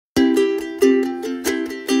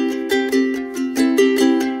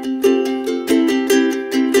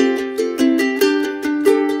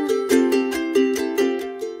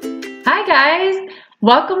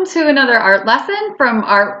Welcome to another art lesson from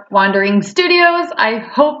Art Wandering Studios. I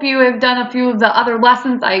hope you have done a few of the other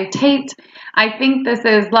lessons I taped. I think this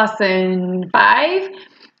is lesson 5,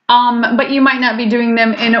 but you might not be doing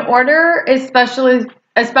them in order, especially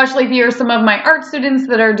if you're some of my art students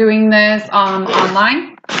that are doing this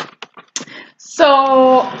online. So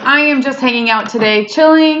I am just hanging out today,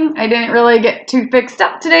 chilling. I didn't really get too fixed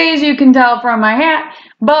up today, as you can tell from my hat,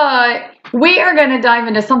 but we are going to dive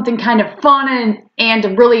into something kind of fun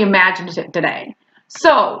and really imaginative today.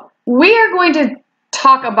 So we are going to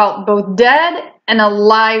talk about both dead and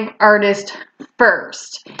alive artists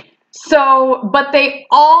first. But they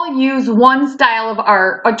all use one style of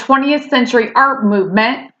art, a 20th century art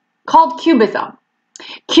movement called Cubism.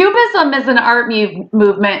 Cubism is an art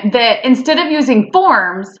movement that, instead of using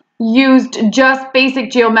forms, used just basic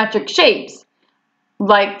geometric shapes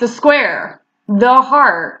like the square, the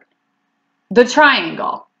heart, the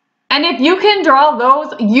triangle. And if you can draw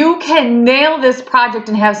those, you can nail this project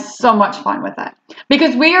and have so much fun with it.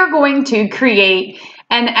 Because we are going to create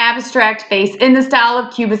an abstract face in the style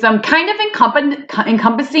of Cubism, kind of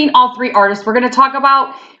encompassing all 3 artists we're going to talk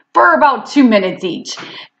about for about 2 minutes each.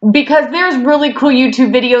 Because there's really cool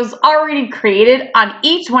YouTube videos already created on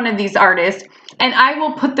each one of these artists, and I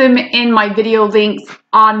will put them in my video links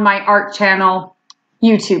on my art channel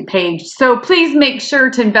YouTube page. So please make sure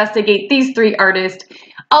to investigate these 3 artists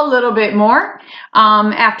a little bit more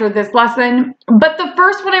after this lesson. But the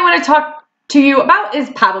first one I want to talk to you about is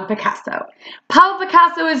Pablo Picasso. Pablo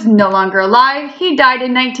Picasso is no longer alive. He died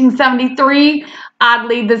in 1973,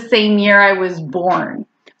 oddly the same year I was born.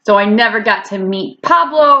 So I never got to meet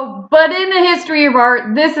Pablo, but in the history of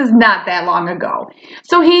art, this is not that long ago.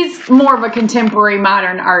 So he's more of a contemporary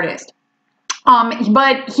modern artist.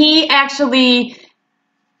 But he actually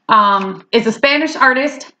is a Spanish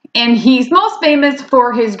artist, and he's most famous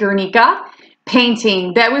for his Guernica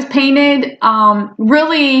painting that was painted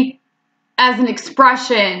really as an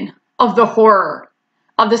expression of the horror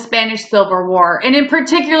of the Spanish Civil War, and in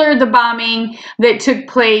particular the bombing that took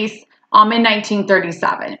place in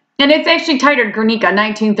 1937. And it's actually titled Guernica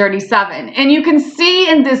 1937. And you can see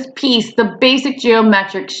in this piece the basic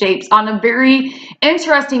geometric shapes on a very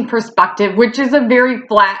interesting perspective, which is a very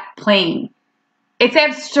flat plane. It's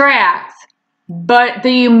abstract, but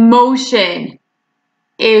the emotion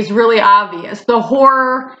is really obvious. The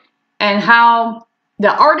horror and how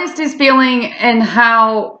the artist is feeling and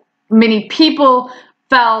how many people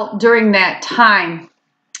felt during that time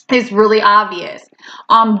is really obvious.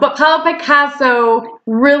 But Pablo Picasso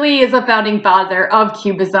really is a founding father of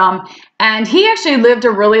Cubism, and he actually lived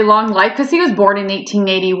a really long life because he was born in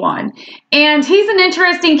 1881. And he's an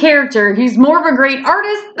interesting character. He's more of a great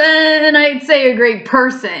artist than I'd say a great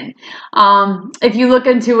person. If you look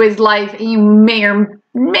into his life, you may or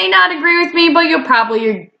may not agree with me, but you'll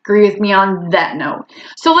probably agree with me on that note.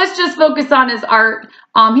 So let's just focus on his art.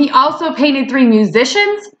 He also painted 3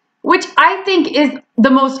 musicians, which I think is the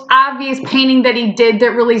most obvious painting that he did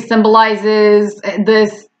that really symbolizes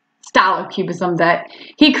this style of Cubism that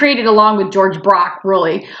he created along with George Braque,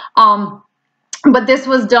 really. But this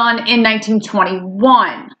was done in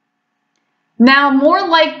 1921. Now, more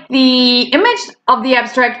like the image of the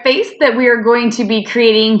abstract face that we are going to be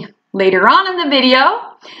creating later on in the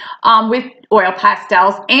video with oil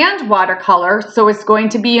pastels and watercolor, so it's going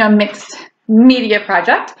to be a mixed media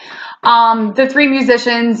project. The 3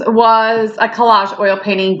 musicians was a collage oil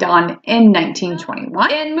painting done in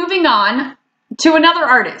 1921. And moving on to another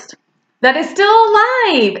artist that is still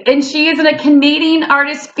alive, and she is a Canadian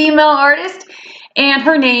artist, female artist, and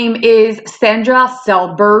her name is Sandra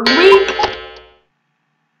Selberg.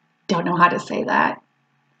 Don't know how to say that,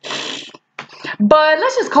 but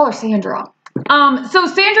let's just call her Sandra. So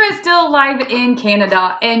Sandra is still alive in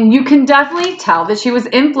Canada, and you can definitely tell that she was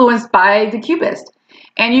influenced by the Cubist.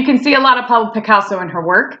 And you can see a lot of Pablo Picasso in her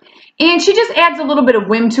work. And she just adds a little bit of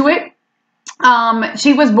whim to it.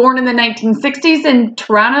 She was born in the 1960s in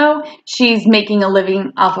Toronto. She's making a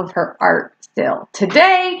living off of her art still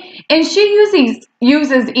today. And she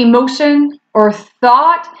uses emotion or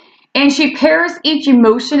thought, and she pairs each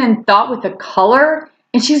emotion and thought with a color.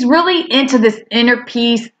 And she's really into this inner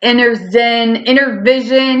peace, inner zen, inner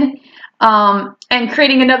vision, and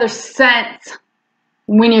creating another sense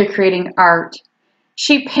when you're creating art.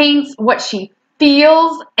 She paints what she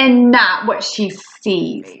feels and not what she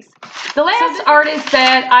sees. The last artist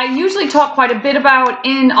that I usually talk quite a bit about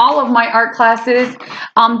in all of my art classes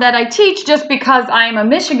that I teach, just because I'm a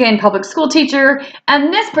Michigan public school teacher,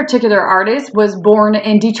 and this particular artist was born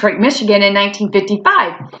in Detroit, Michigan in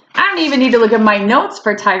 1955. I don't even need to look at my notes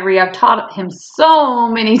for Tyree. I've taught him so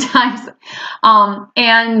many times.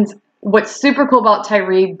 And what's super cool about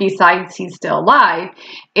Tyree, besides he's still alive,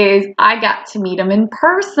 is I got to meet him in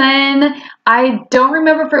person. I don't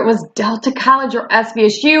remember if it was Delta College or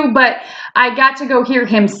SVSU, but I got to go hear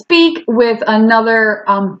him speak with another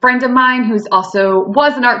friend of mine who's also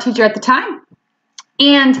was an art teacher at the time.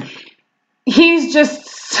 And he's just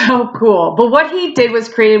so cool. But what he did was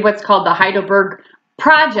created what's called the Heidelberg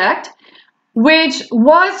Project, which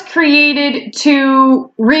was created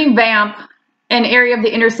to revamp an area of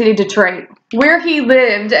the inner city of Detroit where he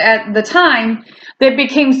lived at the time that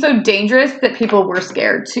became so dangerous that people were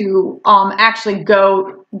scared to actually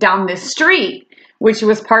go down this street, which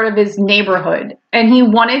was part of his neighborhood. And he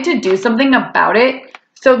wanted to do something about it.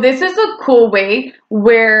 So this is a cool way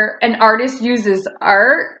where an artist uses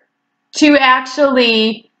art to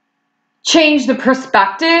actually change the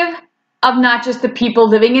perspective of not just the people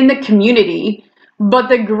living in the community, but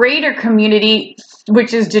the greater community,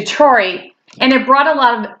 which is Detroit. And it brought a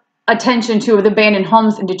lot of attention to the abandoned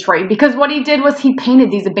homes in Detroit, because what he did was he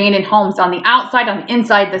painted these abandoned homes on the outside, on the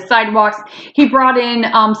inside, the sidewalks. He brought in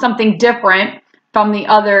something different from the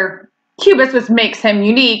other Cubists, which makes him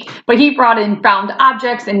unique, but he brought in found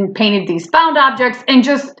objects and painted these found objects. And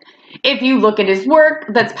just, if you look at his work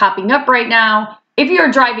that's popping up right now, if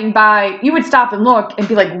you're driving by, you would stop and look and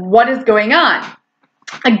be like, what is going on?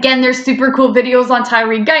 Again, there's super cool videos on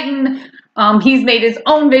Tyree Guyton. He's made his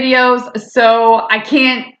own videos, so I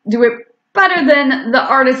can't do it better than the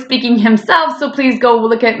artist speaking himself. So please go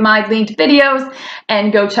look at my linked videos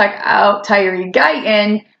and go check out Tyree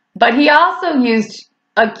Guyton. But he also used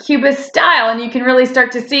a Cubist style, and you can really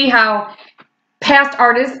start to see how past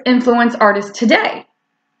artists influence artists today.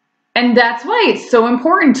 And that's why it's so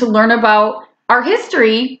important to learn about our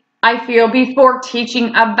history, I feel, before teaching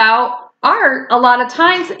about art a lot of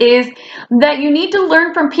times, is that you need to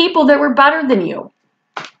learn from people that were better than you.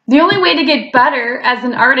 The only way to get better as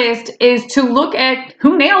an artist is to look at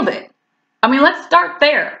who nailed it. I mean, let's start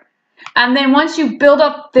there. And then once you build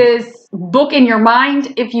up this book in your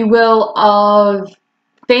mind, if you will, of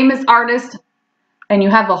famous artists, and you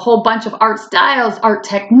have a whole bunch of art styles, art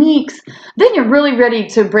techniques, then you're really ready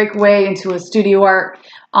to break away into a studio art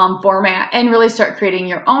format and really start creating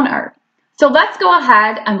your own art. So let's go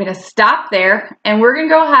ahead. I'm going to stop there, and we're going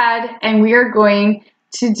to go ahead and we are going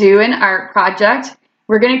to do an art project.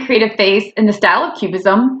 We're going to create a face in the style of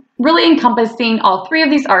Cubism, really encompassing all three of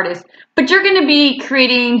these artists, but you're going to be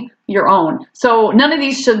creating your own. So none of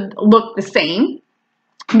these should look the same.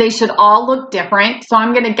 They should all look different. So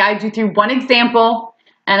I'm going to guide you through one example,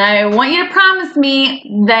 and I want you to promise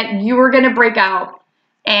me that you are going to break out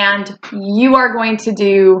and you are going to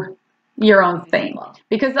do your own thing.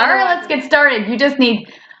 Because all right, let's get started. You just need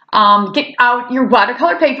get out your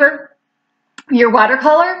watercolor paper, your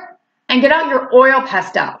watercolor, and get out your oil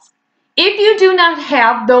pastels. If you do not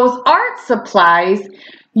have those art supplies,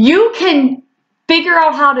 you can figure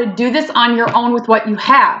out how to do this on your own with what you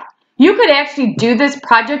have. You could actually do this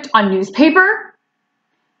project on newspaper.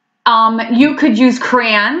 You could use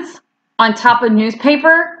crayons on top of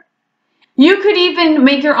newspaper. You could even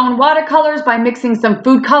make your own watercolors by mixing some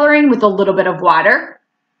food coloring with a little bit of water.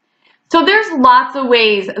 So there's lots of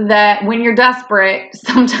ways that when you're desperate,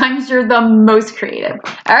 sometimes you're the most creative.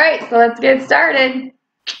 All right, so let's get started.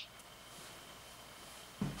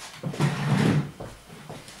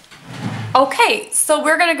 Okay, so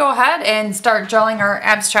we're going to go ahead and start drawing our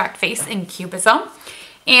abstract face in Cubism.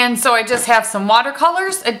 And so I just have some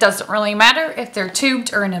watercolors. It doesn't really matter if they're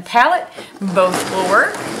tubed or in a palette. Both will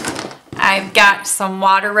work. I've got some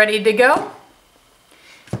water ready to go.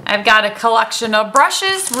 I've got a collection of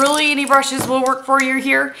brushes. Really, any brushes will work for you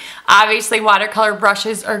here. Obviously, watercolor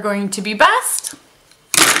brushes are going to be best.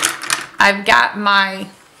 I've got my,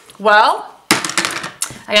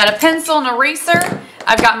 I got a pencil and eraser.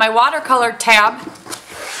 I've got my watercolor tab,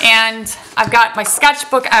 and I've got my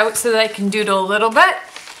sketchbook out so that I can doodle a little bit.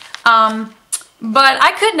 But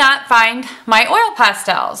I could not find my oil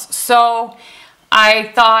pastels, so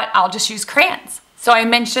I thought I'll just use crayons. So I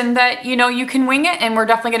mentioned that, you know, you can wing it, and we're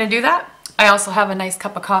definitely going to do that. I also have a nice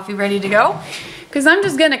cup of coffee ready to go because I'm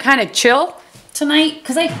just going to kind of chill tonight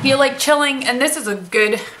because I feel like chilling, and this is a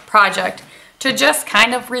good project to just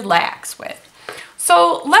kind of relax with.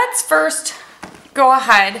 So let's first go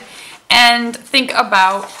ahead and think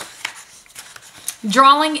about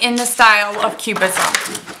drawing in the style of Cubism.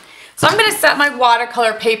 So I'm going to set my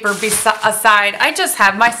watercolor paper aside. I just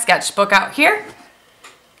have my sketchbook out here.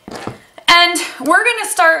 And we're going to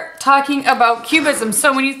start talking about Cubism.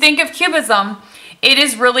 So when you think of Cubism, it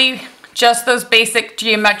is really just those basic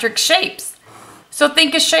geometric shapes. So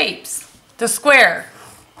think of shapes: the square,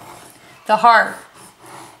 the heart,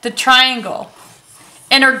 the triangle,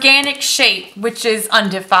 An organic shape, which is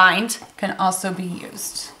undefined, can also be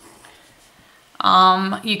used.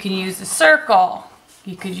 You can use a circle.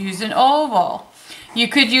 You could use an oval. You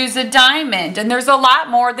could use a diamond. And there's a lot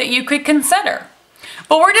more that you could consider.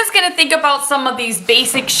 But we're just going to think about some of these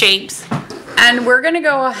basic shapes. And we're going to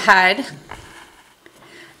go ahead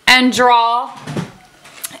and draw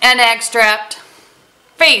an abstract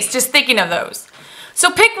face, just thinking of those.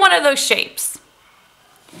 So pick one of those shapes.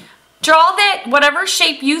 Draw that, whatever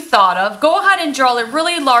shape you thought of, go ahead and draw it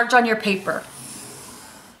really large on your paper.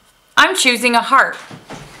 I'm choosing a heart.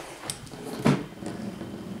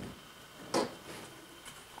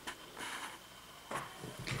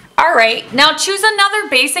 All right, now choose another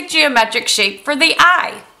basic geometric shape for the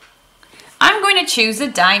eye. I'm going to choose a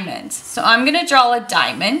diamond. So I'm going to draw a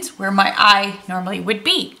diamond where my eye normally would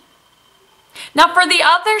be. Now for the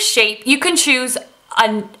other shape, you can choose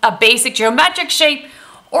a basic geometric shape,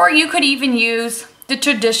 or you could even use the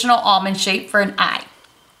traditional almond shape for an eye.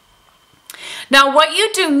 Now what you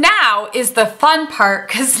do now is the fun part,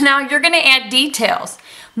 because now you're going to add details.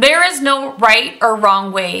 There is no right or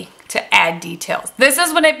wrong way to add details. This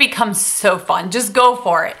is when it becomes so fun. Just go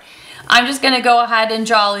for it. I'm just going to go ahead and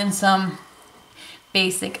draw in some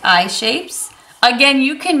basic eye shapes. Again,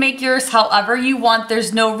 you can make yours however you want.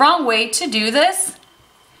 There's no wrong way to do this.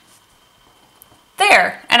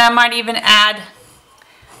 There. And I might even add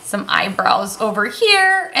some eyebrows over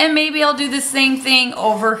here, and maybe I'll do the same thing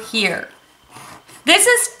over here. This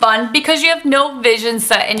is fun because you have no vision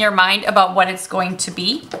set in your mind about what it's going to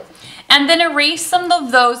be. And then erase some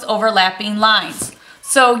of those overlapping lines.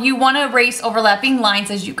 So you want to erase overlapping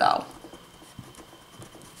lines as you go.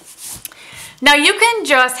 Now you can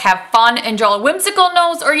just have fun and draw a whimsical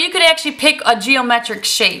nose, or you could actually pick a geometric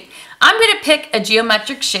shape. I'm going to pick a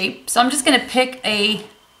geometric shape, so I'm just going to pick a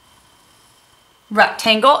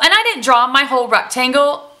rectangle. And I didn't draw my whole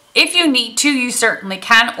rectangle. If you need to, you certainly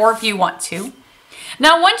can, or if you want to.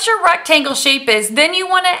 Now once your rectangle shape is, then you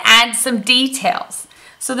want to add some details.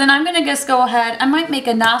 So then I'm going to just go ahead, I might make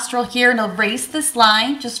a nostril here and erase this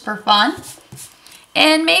line just for fun.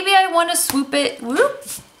 And maybe I want to swoop it, whoop.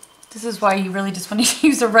 This is why you really just want to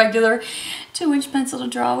use a regular 2-inch pencil to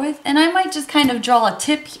draw with. And I might just kind of draw a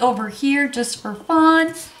tip over here just for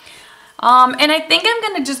fun. And I think I'm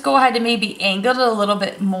going to just go ahead and maybe angle it a little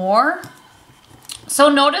bit more. So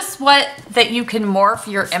notice that you can morph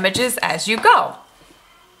your images as you go.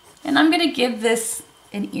 And I'm going to give this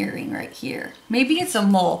an earring right here. Maybe it's a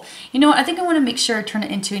mole. You know what? I think I want to make sure I turn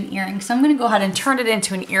it into an earring. So I'm going to go ahead and turn it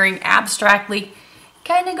into an earring abstractly.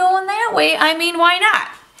 Kind of going that way. I mean, why not?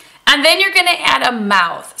 And then you're going to add a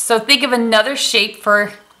mouth. So think of another shape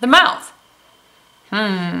for the mouth.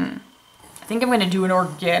 I think I'm going to do an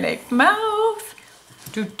organic mouth.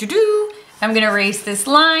 I'm going to erase this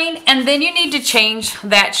line. And then you need to change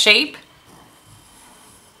that shape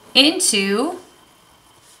into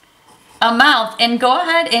a mouth, and go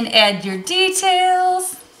ahead and add your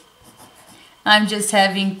details. I'm just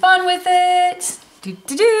having fun with it.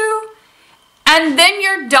 And then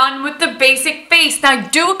you're done with the basic face. Now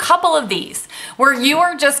do a couple of these where you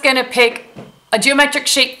are just going to pick a geometric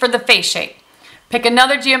shape for the face shape. Pick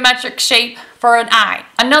another geometric shape for an eye.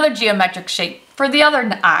 Another geometric shape for the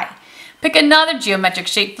other eye. Pick another geometric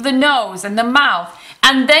shape for the nose and the mouth.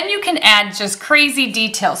 And then you can add just crazy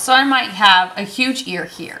details. So I might have a huge ear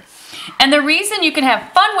here. And the reason you can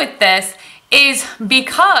have fun with this is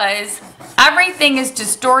because everything is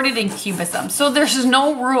distorted in Cubism. So there's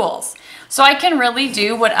no rules. So I can really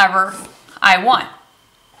do whatever I want.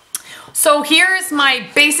 So here's my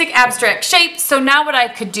basic abstract shape. So now what I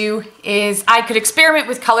could do is I could experiment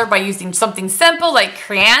with color by using something simple like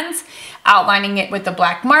crayons, outlining it with a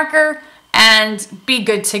black marker, and be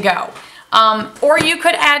good to go. Or you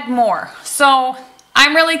could add more. So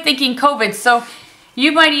I'm really thinking COVID. So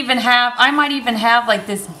you might even have, I might even have like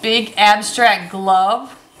this big abstract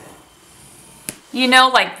glove, you know,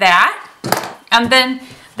 like that. And then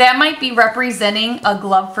that might be representing a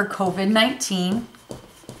glove for COVID-19.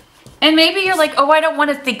 And maybe you're like, oh, I don't want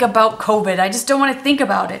to think about COVID. I just don't want to think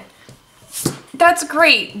about it. That's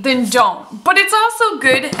great, then don't. But it's also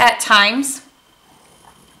good at times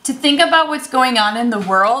to think about what's going on in the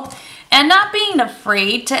world and not being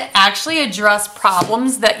afraid to actually address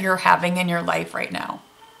problems that you're having in your life right now.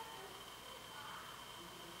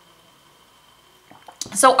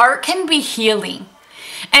 So art can be healing.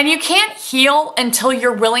 And you can't heal until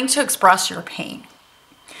you're willing to express your pain.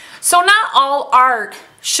 So not all art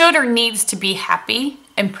should or needs to be happy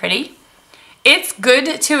and pretty. It's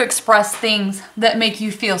good to express things that make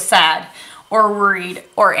you feel sad or worried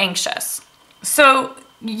or anxious. So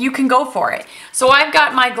you can go for it. So I've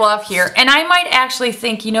got my glove here, and I might actually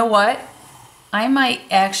think, you know what? I might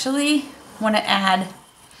actually want to add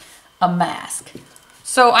a mask.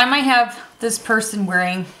 So I might have this person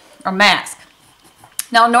wearing a mask.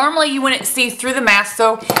 Now normally you wouldn't see through the mask,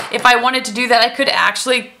 so if I wanted to do that, I could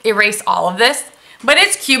actually erase all of this. But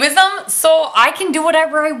it's Cubism, so I can do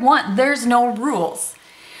whatever I want. There's no rules.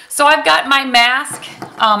 So I've got my mask,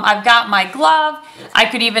 I've got my glove. I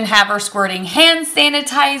could even have her squirting hand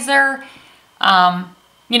sanitizer.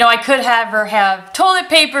 You know, I could have her have toilet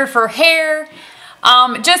paper for hair.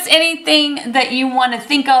 Just anything that you want to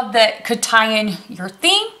think of that could tie in your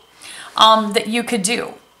theme, that you could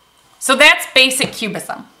do. So that's basic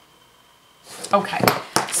Cubism. Okay,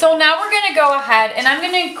 so now we're going to go ahead and I'm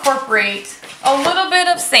going to incorporate a little bit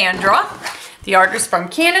of Sandra, the artist from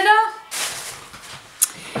Canada.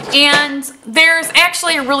 And there's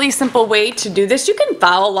actually a really simple way to do this. You can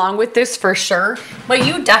follow along with this for sure, but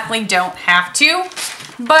you definitely don't have to.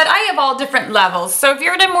 But I have all different levels. So if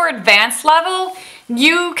you're at a more advanced level,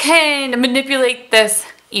 you can manipulate this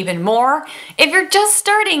even more. If you're just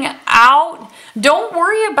starting out, don't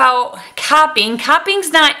worry about copying.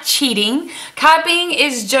 Copying's not cheating. Copying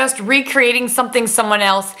is just recreating something someone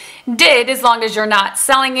else did. As long as you're not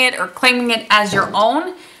selling it or claiming it as your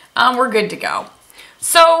own, we're good to go.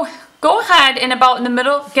 So go ahead and about in the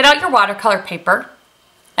middle, get out your watercolor paper.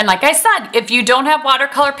 And like I said, if you don't have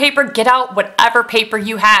watercolor paper, get out whatever paper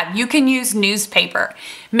you have. You can use newspaper.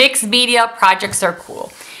 Mixed media projects are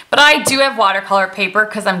cool. But I do have watercolor paper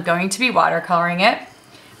because I'm going to be watercoloring it.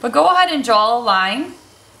 But go ahead and draw a line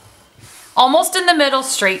almost in the middle,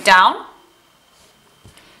 straight down.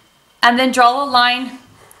 And then draw a line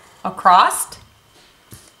across.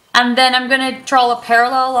 And then I'm going to draw a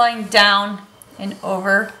parallel line down and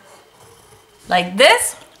over like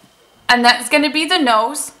this. And that's going to be the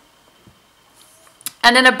nose.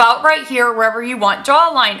 And then about right here, wherever you want,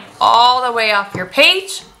 draw a line all the way off your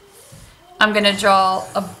page. I'm going to draw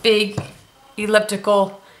a big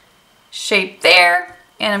elliptical shape there.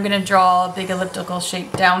 And I'm going to draw a big elliptical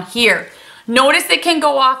shape down here. Notice it can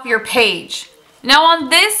go off your page. Now on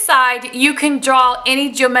this side, you can draw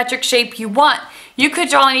any geometric shape you want. You could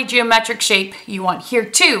draw any geometric shape you want here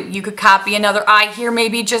too. You could copy another eye here,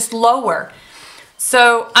 maybe just lower.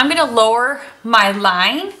 So I'm going to lower my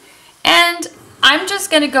line, and I'm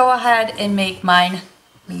just going to go ahead and make mine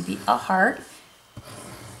maybe a heart.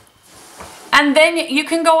 And then you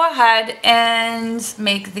can go ahead and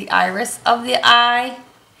make the iris of the eye.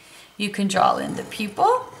 You can draw in the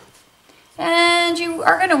pupil. And you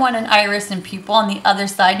are going to want an iris and pupil on the other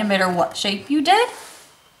side no matter what shape you did.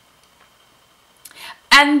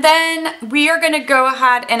 And then we are going to go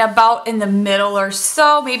ahead and about in the middle or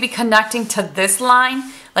so, maybe connecting to this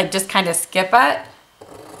line, like just kind of skip it.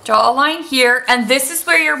 Draw a line here, and this is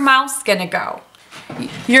where your mouth's going to go.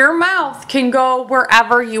 Your mouth can go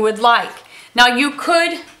wherever you would like. Now you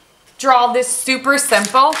could draw this super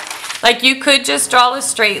simple, like you could just draw a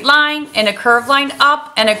straight line and a curved line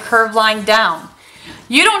up and a curved line down.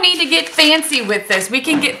 You don't need to get fancy with this. We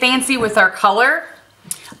can get fancy with our color.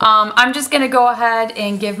 I'm just going to go ahead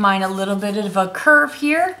and give mine a little bit of a curve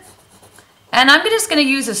here. And I'm just going to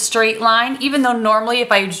use a straight line, even though normally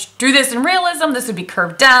if I drew this in realism, this would be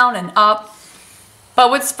curved down and up. But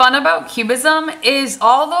what's fun about Cubism is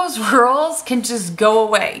all those rules can just go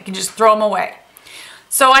away. You can just throw them away.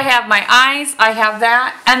 So I have my eyes, I have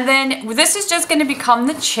that, and then this is just going to become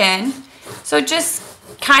the chin. So just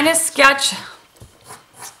kind of sketch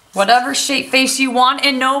whatever shape face you want,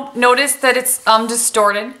 and notice that it's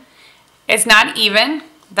distorted. It's not even.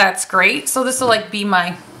 That's great. So this will like be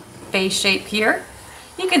my face shape here.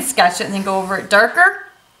 You can sketch it and then go over it darker.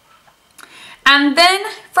 And then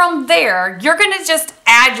from there, you're going to just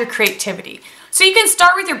add your creativity. So you can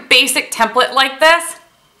start with your basic template like this,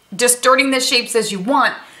 distorting the shapes as you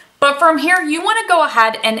want. But from here, you want to go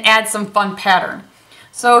ahead and add some fun pattern.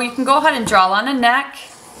 So you can go ahead and draw on a neck.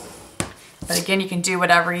 But again, you can do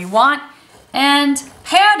whatever you want. And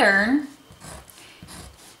pattern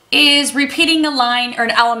is repeating a line or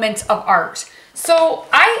an element of art. So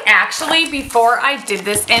I actually, before I did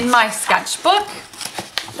this in my sketchbook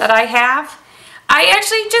that I have, I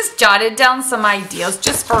actually just jotted down some ideas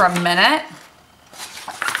just for a minute.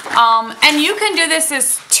 And you can do this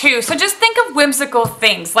as too. So just think of whimsical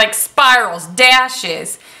things like spirals,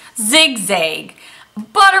 dashes, zigzag,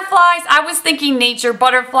 butterflies. I was thinking nature,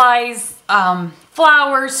 butterflies,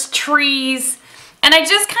 flowers, trees, and I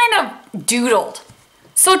just kind of doodled.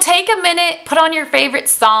 So take a minute, put on your favorite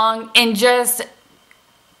song, and just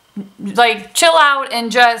like chill out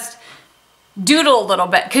and just doodle a little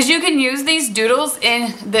bit, because you can use these doodles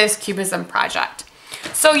in this Cubism project.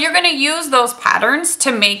 So you're going to use those patterns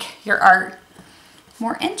to make your art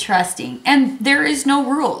more interesting. And there is no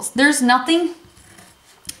rules. There's nothing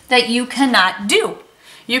that you cannot do.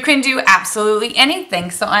 You can do absolutely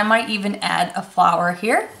anything. So I might even add a flower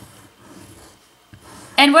here.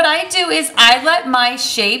 And what I do is I let my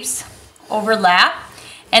shapes overlap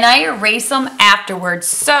and I erase them afterwards.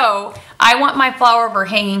 So I want my flower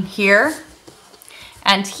overhanging here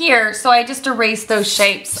and here. So I just erase those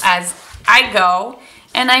shapes as I go.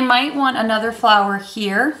 And I might want another flower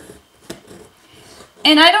here.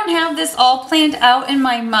 And I don't have this all planned out in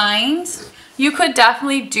my mind. You could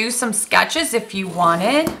definitely do some sketches if you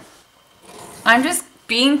wanted. I'm just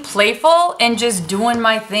being playful and just doing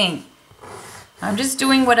my thing. I'm just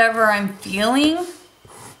doing whatever I'm feeling.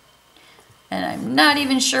 And I'm not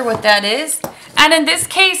even sure what that is. And in this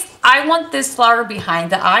case, I want this flower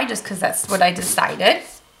behind the eye just because that's what I decided.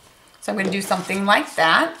 So I'm going to do something like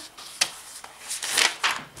that.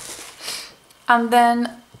 And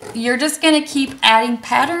then you're just going to keep adding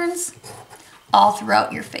patterns all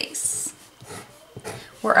throughout your face,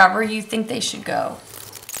 wherever you think they should go.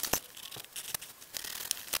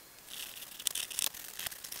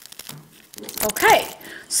 Okay,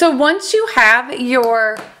 so once you have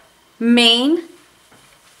your main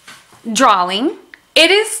drawing, it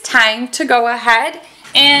is time to go ahead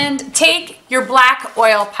and take your black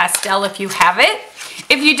oil pastel if you have it.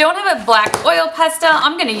 If you don't have a black oil pastel,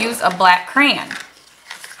 I'm going to use a black crayon.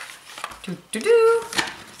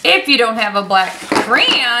 If you don't have a black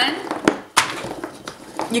crayon,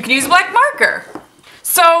 you can use a black marker.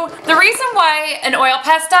 So the reason why an oil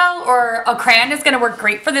pastel or a crayon is going to work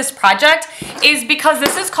great for this project is because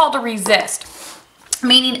this is called a resist.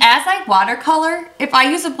 Meaning as I watercolor, if I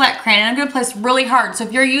use a black crayon, I'm going to press really hard. So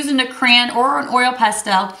if you're using a crayon or an oil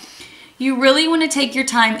pastel, you really want to take your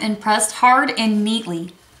time and press hard and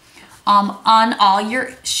neatly on all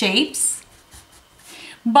your shapes.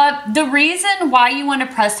 But the reason why you want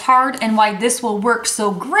to press hard and why this will work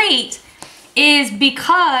so great is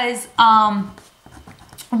because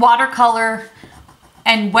watercolor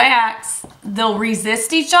and wax, they'll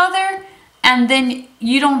resist each other, and then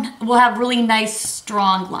will have really nice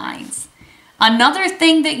strong lines. Another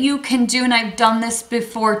thing that you can do, and I've done this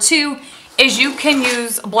before too, is you can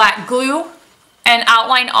use black glue and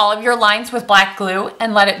outline all of your lines with black glue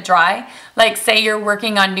and let it dry. Like say you're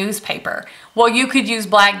working on newspaper. Well, you could use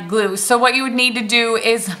black glue. So what you would need to do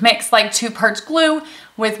is mix like 2 parts glue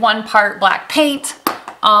with 1 part black paint,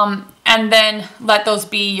 and then let those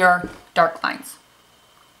be your dark lines.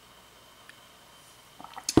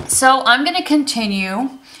 So I'm going to continue,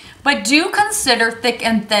 but do consider thick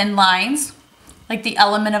and thin lines, like the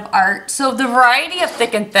element of art. So the variety of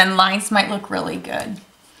thick and thin lines might look really good.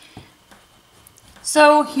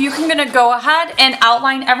 So you're going to go ahead and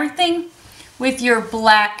outline everything with your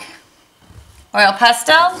black oil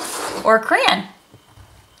pastel or crayon.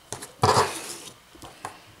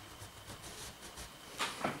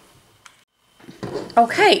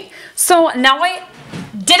 Okay, so now I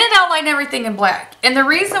didn't outline everything in black. And the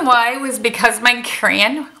reason why was because my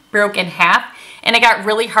crayon broke in half and it got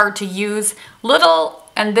really hard to use little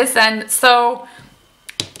on this end. So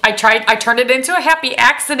I turned it into a happy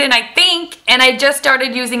accident, I think, and I just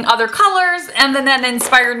started using other colors, and then that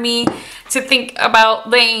inspired me to think about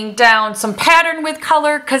laying down some pattern with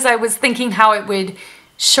color because I was thinking how it would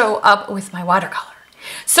show up with my watercolor.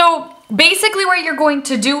 So basically what you're going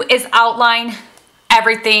to do is outline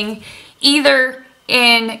everything either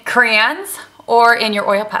in crayons or in your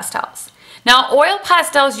oil pastels. Now oil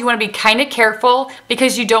pastels, you want to be kind of careful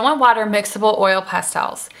because you don't want water mixable oil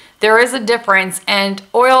pastels. There is a difference, and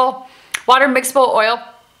water mixable oil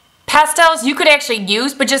pastels you could actually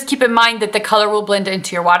use, but just keep in mind that the color will blend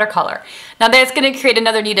into your watercolor. Now that's going to create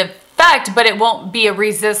another neat effect, but it won't be a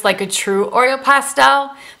resist like a true oil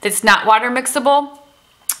pastel that's not water mixable.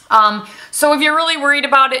 So if you're really worried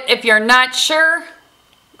about it, if you're not sure,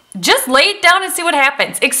 just lay it down and see what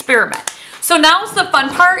happens. Experiment. So now's the fun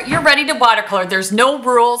part. You're ready to watercolor. There's no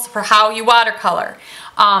rules for how you watercolor.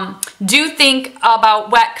 Do think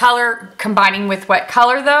about wet color combining with wet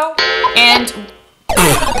color though. And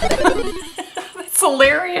it's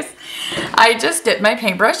hilarious. I just dipped my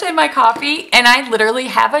paintbrush in my coffee and I literally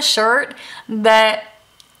have a shirt that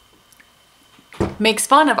makes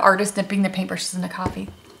fun of artists dipping the paintbrushes in the coffee.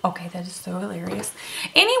 Okay, that is so hilarious.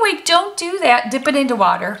 Anyway, don't do that. Dip it into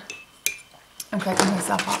water. I'm cracking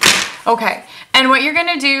myself up. Okay, and what you're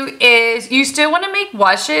gonna do is you still wanna make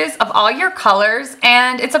washes of all your colors,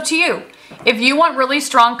 and it's up to you. If you want really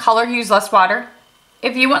strong color, use less water.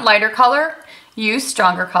 If you want lighter color, use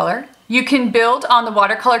stronger color. You can build on the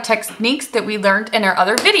watercolor techniques that we learned in our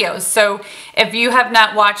other videos. So if you have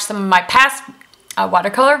not watched some of my past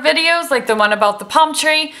watercolor videos, like the one about the palm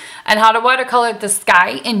tree and how to watercolor the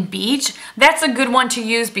sky and beach, that's a good one to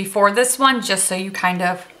use before this one, just so you kind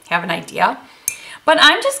of have an idea. But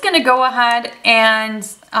I'm just going to go ahead and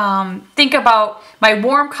think about my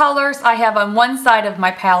warm colors I have on one side of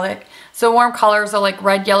my palette. So warm colors are like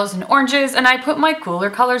red, yellows, and oranges, and I put my cooler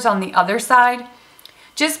colors on the other side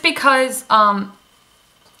just because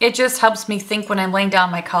it just helps me think when I'm laying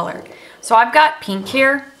down my color. So I've got pink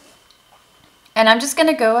here, and I'm just going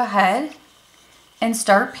to go ahead and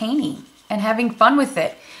start painting and having fun with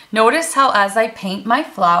it. Notice how as I paint my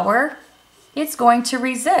flower, it's going to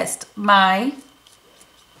resist my...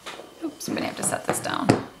 Oops, I'm going to have to set this down.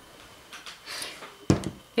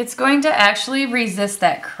 It's going to actually resist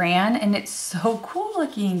that crayon, and it's so cool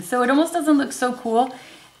looking. So it almost doesn't look so cool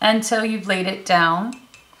until you've laid it down.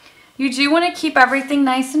 You do want to keep everything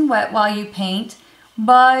nice and wet while you paint,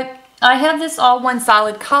 but I have this all one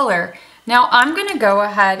solid color. Now I'm going to go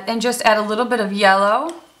ahead and just add a little bit of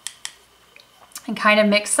yellow and kind of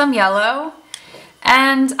mix some yellow.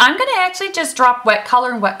 And I'm going to actually just drop wet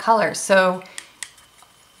color and wet color. So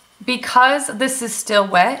because this is still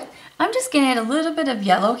wet, I'm just going to add a little bit of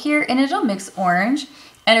yellow here, and it'll mix orange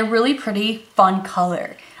and a really pretty fun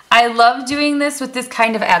color. I love doing this with this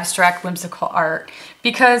kind of abstract whimsical art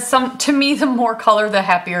because to me, the more color, the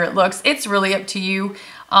happier it looks. It's really up to you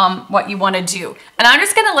what you want to do. And I'm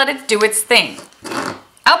just going to let it do its thing.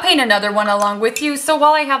 I'll paint another one along with you. So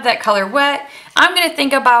while I have that color wet, I'm going to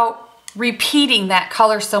think about repeating that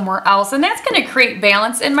color somewhere else, and that's going to create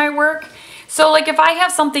balance in my work. So like if I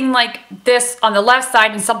have something like this on the left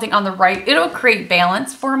side and something on the right, it'll create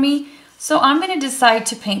balance for me. So I'm going to decide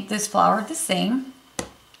to paint this flower the same.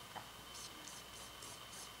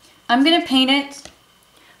 I'm going to paint it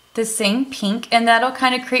the same pink, and that'll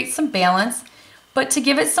kind of create some balance. But to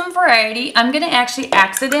give it some variety, I'm going to actually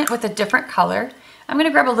accent it with a different color. I'm going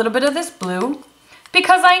to grab a little bit of this blue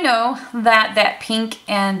because I know that that pink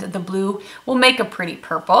and the blue will make a pretty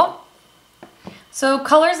purple. So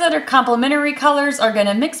colors that are complementary colors are going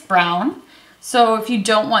to mix brown. So if you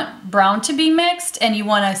don't want brown to be mixed and you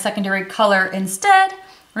want a secondary color instead,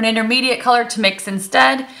 or an intermediate color to mix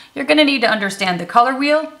instead, you're going to need to understand the color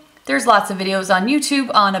wheel. There's lots of videos on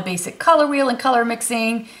YouTube on a basic color wheel and color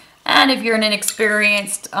mixing. And if you're an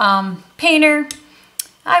inexperienced painter,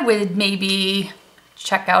 I would maybe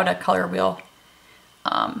check out a color wheel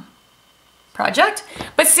project.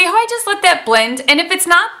 But see how I just let that blend? And if it's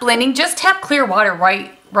not blending, just have clear water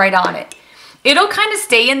right on it. It'll kind of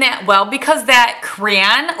stay in that well because that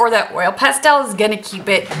crayon or that oil pastel is going to keep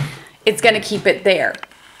it, it's going to keep it there.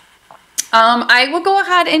 I will go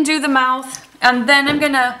ahead and do the mouth, and then I'm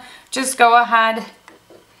going to just go ahead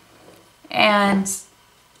and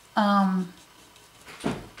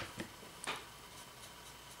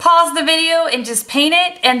pause the video and just paint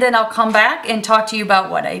it, and then I'll come back and talk to you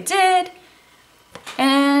about what I did.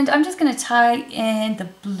 And I'm just going to tie in the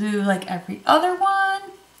blue like every other one.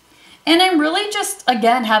 And I'm really just,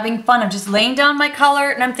 again, having fun. I'm just laying down my color,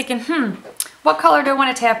 and I'm thinking, what color do I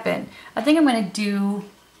want to tap in? I think I'm going to do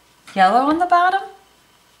yellow on the bottom.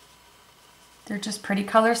 They're just pretty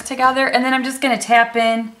colors together. And then I'm just going to tap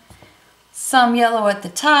in some yellow at the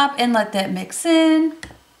top and let that mix in.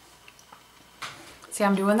 See,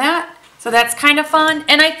 I'm doing that. So that's kind of fun.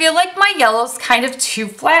 And I feel like my yellow's kind of too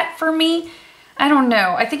flat for me. I don't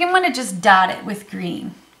know. I think I'm going to just dot it with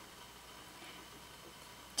green.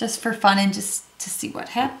 Just for fun and just to see what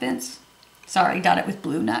happens. Sorry, dot it with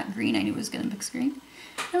blue, not green. I knew it was going to mix green.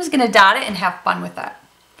 I was going to dot it and have fun with that.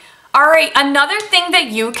 All right, another thing that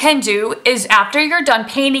you can do is after you're done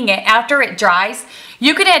painting it, after it dries,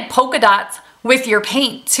 you could add polka dots with your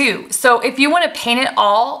paint too. So if you want to paint it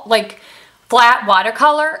all like flat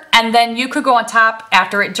watercolor, and then you could go on top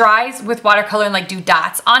after it dries with watercolor and like do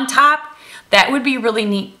dots on top, that would be really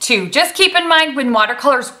neat too. Just keep in mind when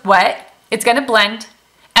watercolor's wet, it's going to blend.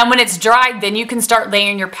 And when it's dry, then you can start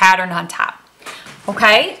layering your pattern on top.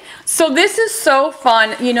 Okay? So this is so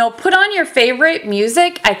fun. You know, put on your favorite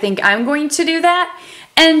music. I think I'm going to do that.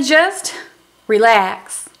 And just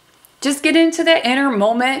relax. Just get into that inner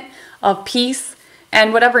moment of peace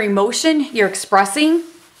and whatever emotion you're expressing.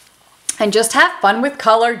 And just have fun with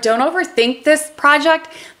color. Don't overthink this project.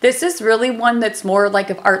 This is really one that's more like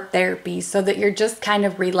of art therapy, so that you're just kind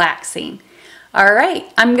of relaxing. All right,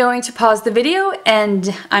 I'm going to pause the video,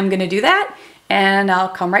 and I'm going to do that, and I'll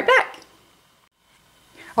come right back.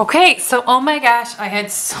 Okay, so oh my gosh, I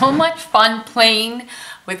had so much fun playing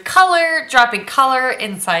with color, dropping color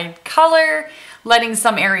inside color. letting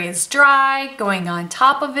some areas dry, going on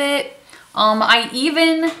top of it. I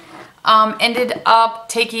even ended up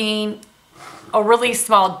taking a really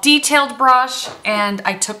small detailed brush, and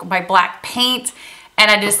I took my black paint and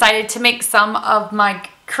I decided to make some of my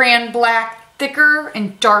crayon black thicker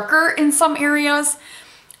and darker in some areas.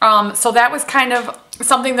 So that was kind of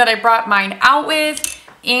something that I brought mine out with.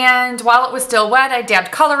 And while it was still wet, I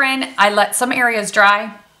dabbed color in. I let some areas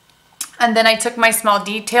dry. And then I took my small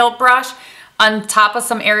detail brush on top of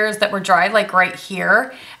some areas that were dry, like right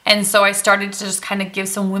here. And so I started to just kind of give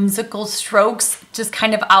some whimsical strokes, just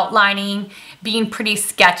kind of outlining, being pretty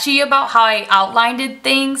sketchy about how I outlined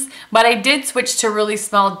things. But I did switch to a really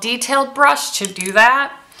small detailed brush to do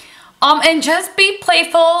that. And just be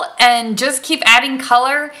playful and just keep adding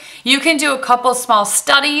color. You can do a couple small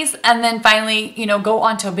studies and then finally, you know, go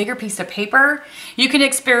onto a bigger piece of paper. You can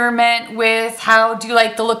experiment with how do you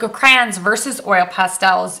like the look of crayons versus oil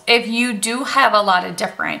pastels. If you do have a lot of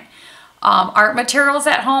different art materials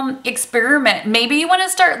at home, experiment. Maybe you want to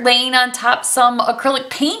start laying on top some acrylic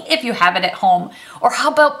paint if you have it at home. Or how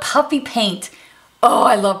about puffy paint? Oh,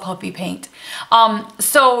 I love puffy paint.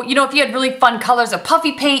 So, you know, if you had really fun colors of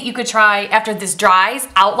puffy paint, you could try, after this dries,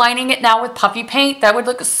 outlining it now with puffy paint. That would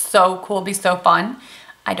look so cool, be so fun.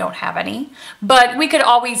 I don't have any. But we could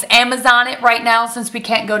always Amazon it right now since we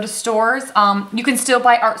can't go to stores. You can still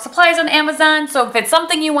buy art supplies on Amazon. So if it's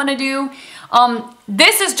something you want to do,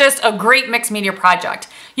 this is just a great mixed media project.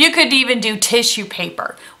 You could even do tissue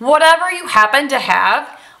paper. Whatever you happen to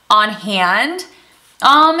have on hand,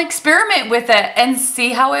 experiment with it and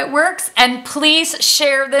see how it works, and please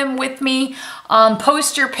share them with me.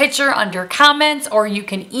 Post your picture under comments, or you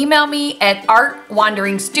can email me at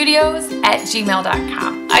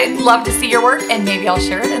artwanderingstudios@gmail.com. I'd love to see your work, and maybe I'll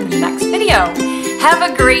share it in the next video. Have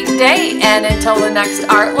a great day, and until the next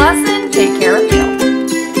art lesson, take care of you.